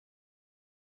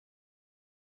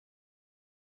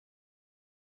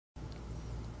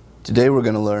Today we're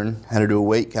going to learn how to do a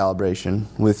weight calibration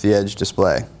with the Edge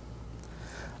display.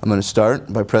 I'm going to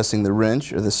start by pressing the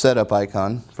wrench or the setup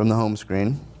icon from the home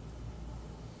screen.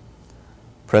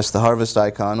 Press the harvest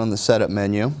icon on the setup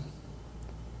menu.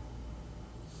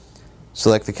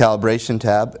 Select the calibration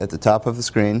tab at the top of the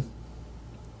screen.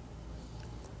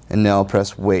 And now I'll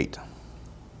press weight.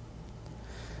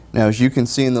 Now, as you can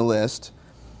see in the list,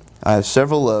 I have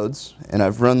several loads and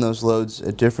I've run those loads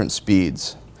at different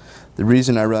speeds. The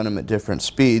reason I run them at different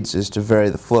speeds is to vary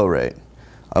the flow rate.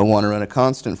 I want to run a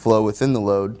constant flow within the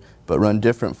load, but run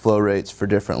different flow rates for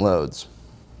different loads.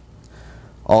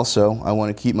 Also, I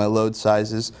want to keep my load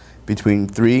sizes between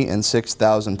 3,000 and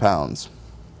 6,000 pounds.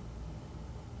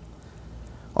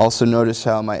 Also, notice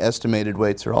how my estimated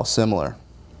weights are all similar.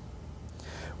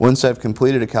 Once I've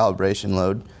completed a calibration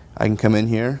load, I can come in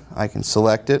here, I can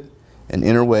select it, and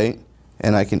enter weight,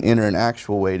 and I can enter an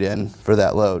actual weight in for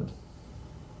that load.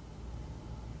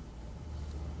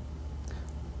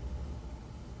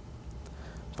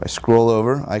 If I scroll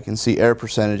over, I can see error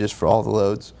percentages for all the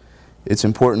loads. It's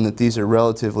important that these are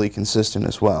relatively consistent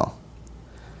as well.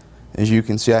 As you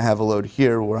can see, I have a load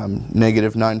here where I'm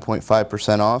negative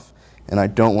 9.5% off, and I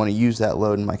don't want to use that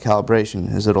load in my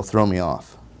calibration as it'll throw me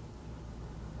off.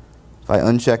 If I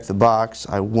uncheck the box,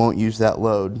 I won't use that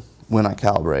load when I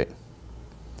calibrate.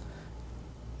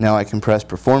 Now I can press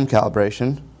Perform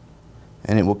Calibration,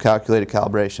 and it will calculate a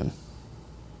calibration.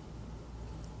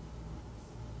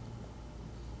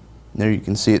 There you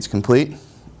can see it's complete.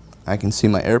 I can see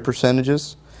my error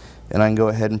percentages, and I can go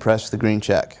ahead and press the green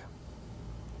check.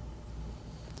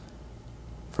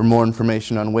 For more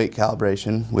information on weight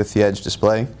calibration with the Edge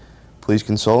display, please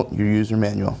consult your user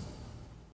manual.